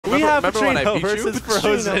remember when I beat versus you?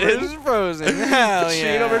 Frozen. Patrino versus Frozen. Hell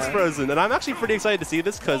yeah. Patrino versus Frozen. And I'm actually pretty excited to see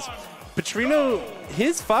this because Patrino,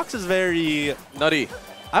 his Fox is very... Nutty.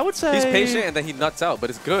 I would say... He's patient and then he nuts out, but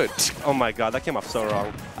it's good. Oh my god, that came off so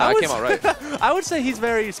wrong. That came out right. I would say he's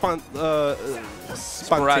very spontaneous?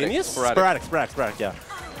 Sporadic, yeah.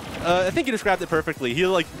 I think you described it perfectly.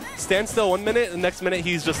 He'll like stand still 1 minute, and the next minute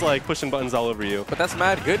he's just like pushing buttons all over you. But that's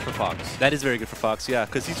mad good for Fox. That is very good for Fox, yeah,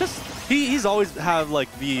 because he's always have like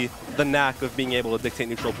the knack of being able to dictate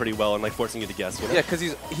neutral pretty well and like forcing you to guess. You know? Yeah, because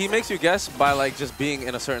he makes you guess by like just being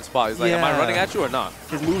in a certain spot. He's like, am I running at you or not?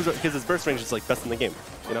 His moves, because his burst range is like best in the game,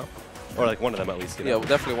 you know, or like one of them at least. You know? Yeah,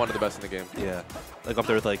 definitely one of the best in the game. Yeah, like up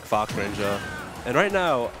there with like Fox range. And right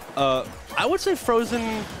now, I would say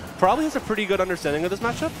Frozen probably has a pretty good understanding of this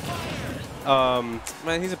matchup.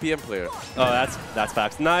 Man, he's a PM player. Oh, that's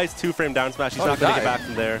facts. Nice two-frame down smash. He's not going to get back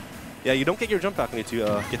from there. Yeah, you don't get your jump back when you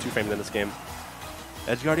get two-framed in this game.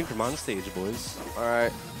 Edge guarding from on stage, boys. All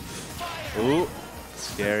right. Ooh,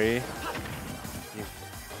 scary.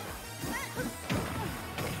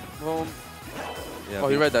 Boom. Yeah, oh,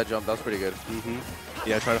 he read that jump. That was pretty good.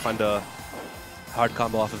 Yeah, trying to find a hard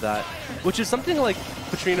combo off of that, which is something like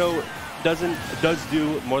Patrino does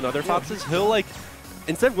do more than other Foxes. He'll like,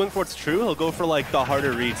 instead of going for what's true, he'll go for like the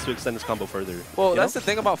harder reads to extend his combo further. Well, that's the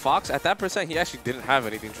thing about Fox. At that percent, he actually didn't have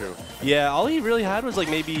anything true. Yeah, all he really had was like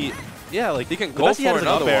maybe, yeah, like he can go for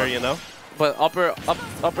another one, one, you know. But upper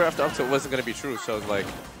after up tilt wasn't going to be true, so it's like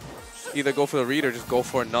either go for the read or just go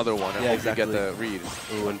for another one and hope you get the read.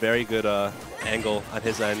 Ooh, and very good angle on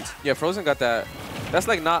his end. Yeah, Frozen got that. That's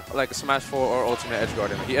like not like a Smash 4 or Ultimate edge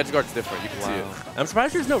guarding. He edge guards different. You can see it. I'm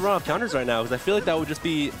surprised there's no run-up counters right now because I feel like that would just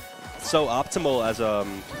be so optimal as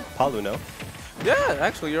Palu, no? Yeah,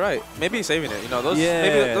 actually, you're right. Maybe he's saving it. You know,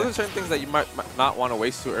 maybe those are certain things that you might not want to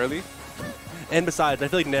waste too early. And besides, I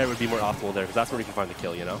feel like Nair would be more optimal there because that's where you can find the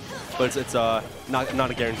kill, you know? But it's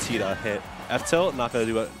not a guaranteed hit. F-tilt, not going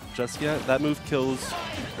to do it just yet. That move kills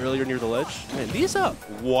earlier near the ledge. Man, these up.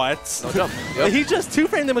 What? No jump. Yep. He just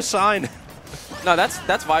two-framed him with Shine. No,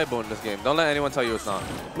 that's viable in this game. Don't let anyone tell you it's not.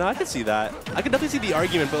 No, I can see that. I can definitely see the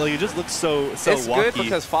argument, but like, it just looks so it's wonky. Good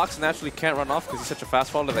because Fox naturally can't run off because he's such a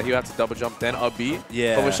fast faller that he would have to double jump then up B.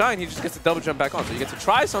 Yeah. But with Shine, he just gets to double jump back on. So you get to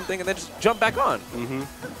try something and then just jump back on.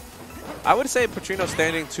 I would say Patrino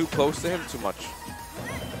standing too close to him too much.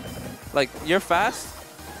 Like, you're fast,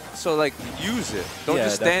 so like use it. Don't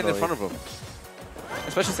just stand in front of him.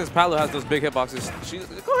 Especially since Palu has those big hitboxes.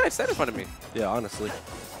 Go ahead, stand in front of me. Yeah, honestly.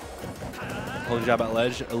 Holding jab at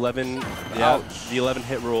ledge, 11. Yeah, ouch. The 11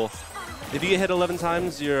 hit rule. If you get hit 11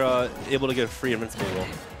 times, you're able to get a free invincible roll.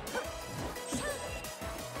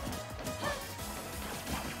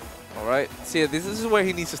 All right. See, this is where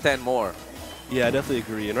he needs to stand more. Yeah, I definitely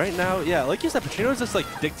agree. And right now, yeah, like you said, Patrino's just like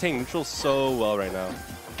dictating neutral so well right now.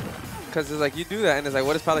 Because it's like you do that, and it's like,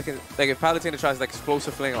 what is Palutena? Like if Palutena tries like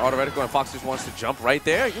explosive fling or auto reticle, and Fox just wants to jump right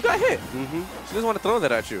there, you got hit. She doesn't want to throw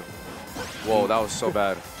that at you. Whoa, that was so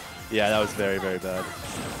bad. Yeah, that was very, very bad.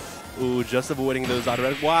 Ooh, just avoiding those auto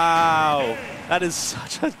reticles. Wow, that is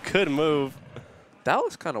such a good move. That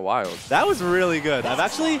was kind of wild. That was really good. I've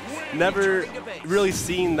actually never really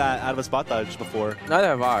seen that out of a spot dodge before. Neither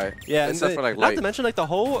have I. Yeah, except for like not to mention like the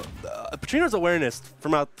whole Patrino's awareness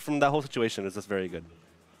from that whole situation is just very good.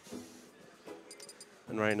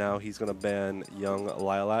 And right now he's gonna ban Young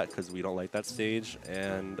Lilat because we don't like that stage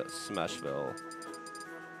and Smashville.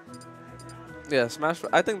 Yeah, Smash.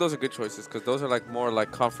 I think those are good choices because those are like more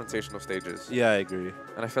like confrontational stages. Yeah, I agree.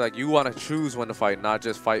 And I feel like you want to choose when to fight, not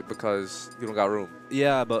just fight because you don't got room.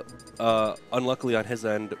 Yeah, but unluckily on his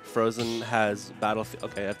end, Frozen has Battlefield.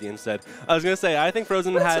 Okay, at the instead. I was gonna say I think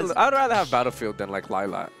Frozen has. I'd rather have Battlefield than like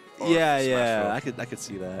Lilat. Yeah, I could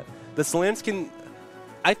see that. The slants can.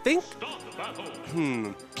 I think.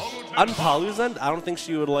 On Palu's end, I don't think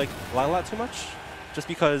she would like Lilat too much. Just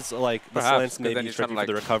because, like, the slants may be tricky for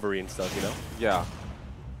the recovery and stuff, you know? Yeah.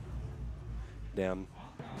 Damn.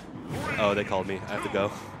 Oh, they called me. I have to go.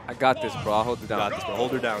 I got this, bro. I'll hold it down. Got this, bro.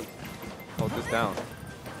 Hold her down. Hold this down.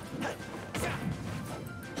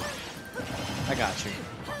 I got you.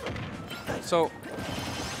 So,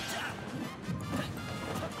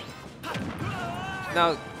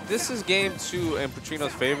 now, this is game 2 in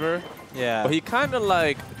Patrino's favor. Yeah. But he kind of,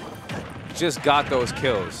 like, just got those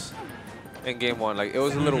kills in game 1. Like, it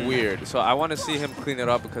was a little weird. So I want to see him clean it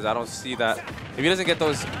up because I don't see that. If he doesn't get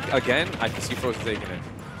those again, I can see Frozen taking it.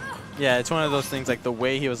 Yeah, it's one of those things, like, the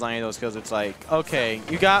way he was landing those kills, it's like, okay,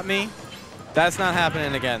 you got me. That's not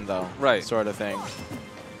happening again, though. Right. Sort of thing.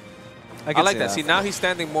 I like that. See, now he's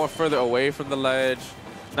standing more further away from the ledge,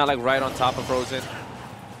 not, like, right on top of Frozen.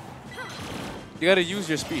 You got to use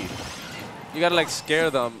your speed. You gotta like scare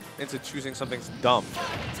them into choosing something dumb.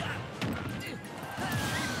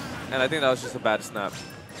 And I think that was just a bad snap.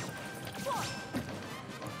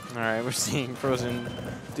 All right, we're seeing Frozen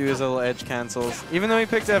do his little edge cancels. Even though he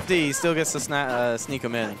picked FD, he still gets to sneak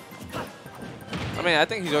him in. I mean, I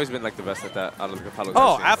think he's always been like the best at that out of the Palutena.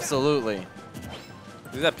 Oh, scene. absolutely.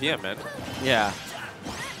 He's at PM, man. Yeah.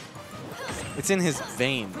 It's in his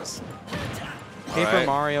veins. Paper right.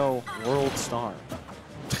 Mario World Star.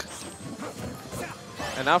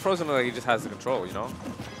 And now Frozen, like, he just has the control, you know?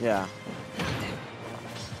 Yeah.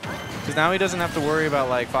 Because now he doesn't have to worry about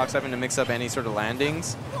like Fox having to mix up any sort of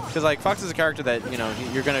landings. Because like Fox is a character that, you know,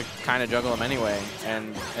 you're going to kind of juggle him anyway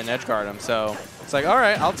and edge guard him. So it's like, all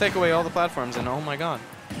right, I'll take away all the platforms and oh my god.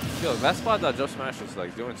 Yo, that spot that Joe Smash was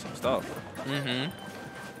like doing some stuff. Mm-hmm.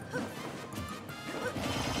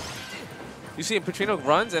 You see, Patrino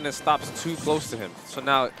runs and it stops too close to him. So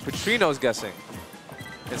now Patrino's guessing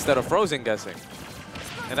instead of Frozen guessing.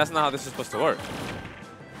 And that's not how this is supposed to work.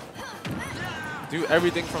 Do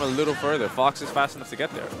everything from a little further. Fox is fast enough to get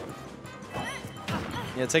there.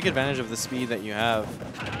 Yeah, take advantage of the speed that you have.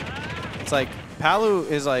 It's like, Palu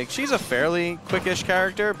is like, she's a fairly quickish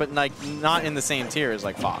character, but like not in the same tier as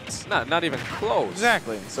like Fox. Not even close.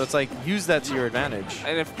 Exactly. So it's like, use that to your advantage.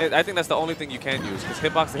 And I think that's the only thing you can use, because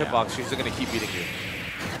hitbox to hitbox, she's just going to keep beating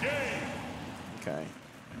you. Okay.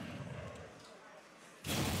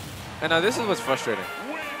 And now this is what's frustrating.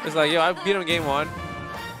 It's like, yo, I beat him game 1.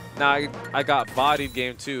 Now I got bodied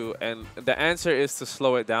game 2, and the answer is to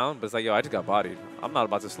slow it down, but it's like, yo, I just got bodied. I'm not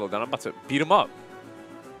about to slow down. I'm about to beat him up.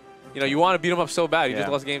 You know, you want to beat him up so bad. You just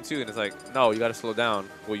lost game 2, and it's like, no, you got to slow down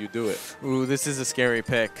while you do it. Ooh, this is a scary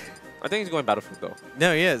pick. I think he's going Battlefield, though.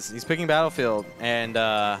 No, he is. He's picking Battlefield, and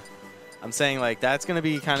I'm saying, like, that's going to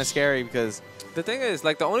be kind of scary because... The thing is,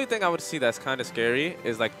 like, the only thing I would see that's kind of scary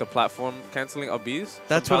is, like, the platform canceling of Bs.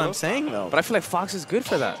 That's what I'm saying, though. But I feel like Fox is good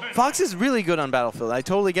for that. Fox is really good on Battlefield. I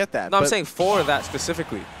totally get that. No, I'm saying for that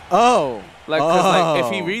specifically. Oh. Like, 'cause, like,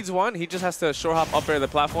 if he reads one, he just has to short hop up air the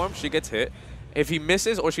platform. She gets hit. If he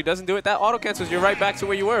misses or she doesn't do it, that auto cancels. You're right back to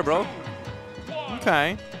where you were, bro.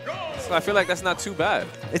 Okay. So I feel like that's not too bad.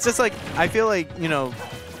 It's just like, I feel like, you know,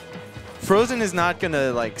 Frozen is not going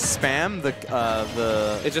to, like, spam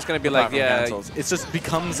the It's just going to be like, yeah. cancels. It just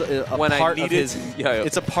becomes a when part I of need his... it. Yeah.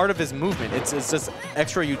 It's a part of his movement. It's just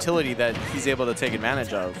extra utility that he's able to take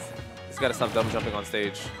advantage of. He's got to stop double jumping on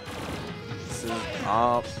stage. He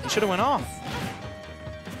should have went off.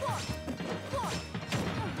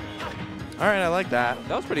 All right, I like that.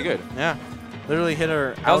 That was pretty good. Yeah. Literally hit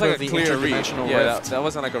her That out was like of the a clear read. interdimensional Yeah, rift. that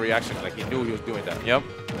wasn't like a reaction. Like, he knew he was doing that. Yep.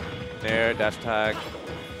 Nair, dash tag.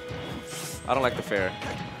 I don't like the fair.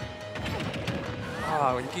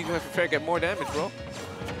 Ah, when you keep going for fair, get more damage, bro.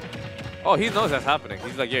 Oh, he knows that's happening.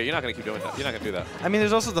 He's like, yeah, you're not going to keep doing that. You're not going to do that. I mean,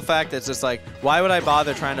 there's also the fact that it's just like, why would I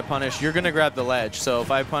bother trying to punish? You're going to grab the ledge. So if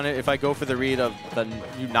I go for the read of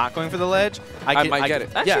you not going for the ledge, I might get it.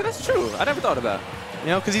 Actually, that's true. I never thought of that. You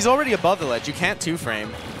know, because he's already above the ledge. You can't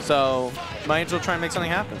two-frame. So might as well try and make something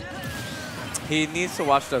happen. He needs to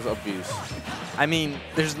watch those up Bs. I mean,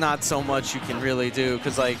 there's not so much you can really do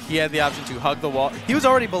because, like, he had the option to hug the wall. He was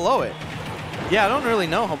already below it. Yeah, I don't really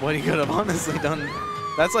know what he could have honestly done.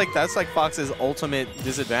 That's like Fox's ultimate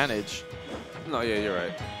disadvantage. No, yeah, you're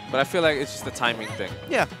right. But I feel like it's just a timing thing.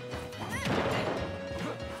 Yeah.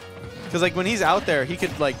 Because, like, when he's out there, he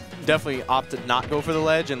could, like, definitely opt to not go for the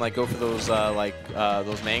ledge and, like, go for those,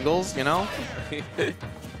 those mangles, you know?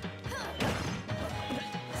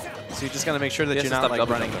 So you just got to make sure that you're not, like,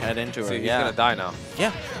 running head into her. See, he's going to die now.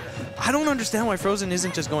 Yeah. I don't understand why Frozen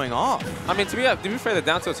isn't just going off. I mean, to be fair, the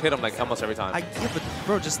down tilts hit him, like, almost every time. Yeah, but,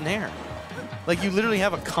 bro, just nair. Like, you literally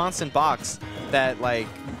have a constant box that, like,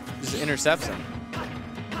 just intercepts him.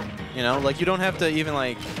 You know? Like, you don't have to even,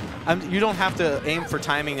 like... you don't have to aim for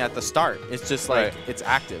timing at the start. It's just, like, it's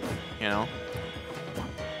active, you know?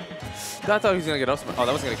 I thought he was going to get up. Oh,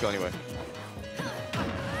 that wasn't going to kill anyway.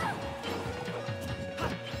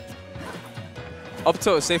 Up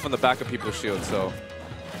tilt is safe on the back of people's shields, so...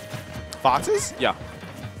 Foxes? Yeah.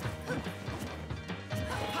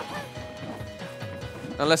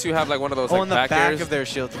 Unless you have like one of those like on the back airs. of their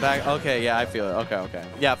shield. The back. Okay, yeah, I feel it. Okay, okay.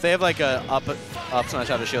 Yeah, if they have like a up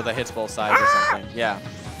smash out of shield that hits both sides or something. Yeah.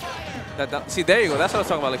 See, there you go. That's what I was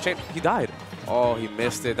talking about. Like, chain. He died. Oh, he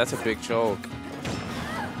missed it. That's a big choke.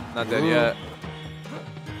 Not dead yet.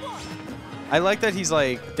 I like that he's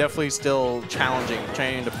like definitely still challenging,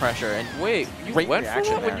 training to pressure. And wait, you went for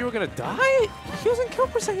that when you were gonna die? He was in kill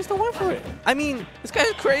percent. He still went for it. I mean, this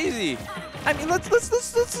guy's crazy. I mean,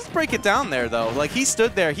 let's break it down there though. Like he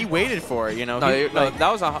stood there, he waited for it. You know. No,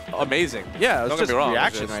 that was amazing. Yeah, it was Don't just get me wrong.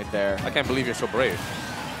 reaction right there. I can't believe you're so brave.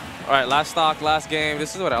 All right, last stock, last game.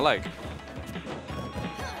 This is what I like.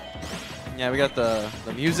 Yeah, we got the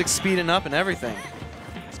music speeding up and everything.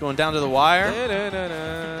 It's going down to the wire.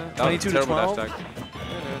 22 to 12.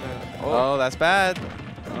 Oh, that's bad.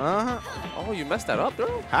 Oh, you messed that up,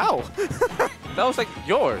 bro. How? That was like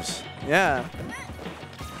yours. Yeah.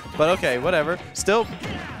 But okay, whatever. Still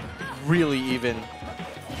really even.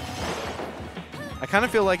 I kind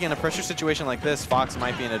of feel like in a pressure situation like this, Fox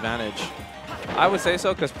might be an advantage. I would say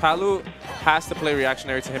so because Palu has to play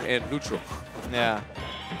reactionary to him in neutral. Yeah.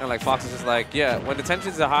 And like Fox is just like, yeah, when the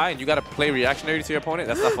tensions are high and you got to play reactionary to your opponent,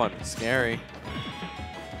 that's not fun. Scary.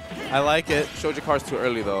 I like it. Showed your cards too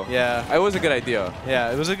early, though. Yeah. It was a good idea.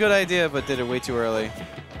 Yeah, it was a good idea, but did it way too early.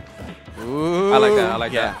 Ooh. I like that. I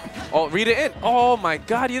like that. Oh, read it in. Oh, my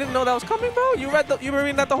God. You didn't know that was coming, bro? You were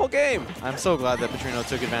reading that the whole game. I'm so glad that Patrino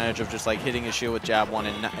took advantage of just like hitting his shield with jab one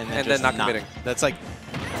and then not committing. That's like.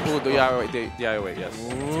 Ooh, the IOA, yes.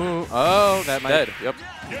 Ooh. Oh, that might. Dead. Yep.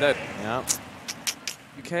 Dead. Yep.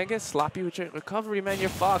 You can't get sloppy with your recovery, man. You're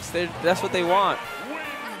Fox. That's what they want.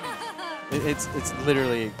 It's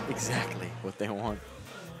literally exactly what they want.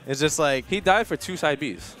 It's just like he died for 2 side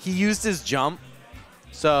Bs. He used his jump,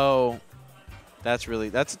 so that's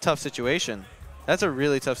a tough situation. That's a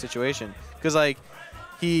really tough situation because like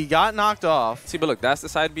he got knocked off. See, but look, that's the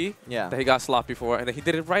side B. Yeah. That he got sloppy for, and then he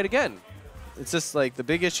did it right again. It's just like the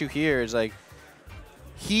big issue here is like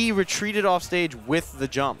he retreated off stage with the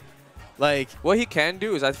jump. Like what he can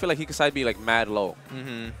do is I feel like he can side B like mad low.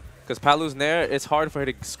 Because Palu's Nair, it's hard for her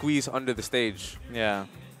to squeeze under the stage. Yeah.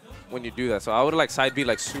 When you do that. So I would like side B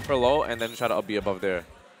like super low and then try to up B above there.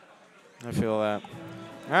 I feel that.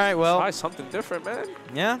 All right, well. Try something different, man.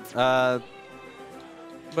 Yeah.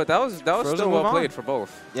 But that was still well played for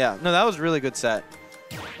both. Yeah. No, that was a really good set.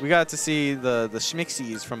 We got to see the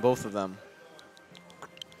schmixies from both of them.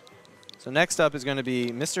 So next up is going to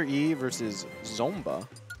be Mr. E versus Zomba.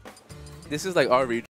 This is like our region.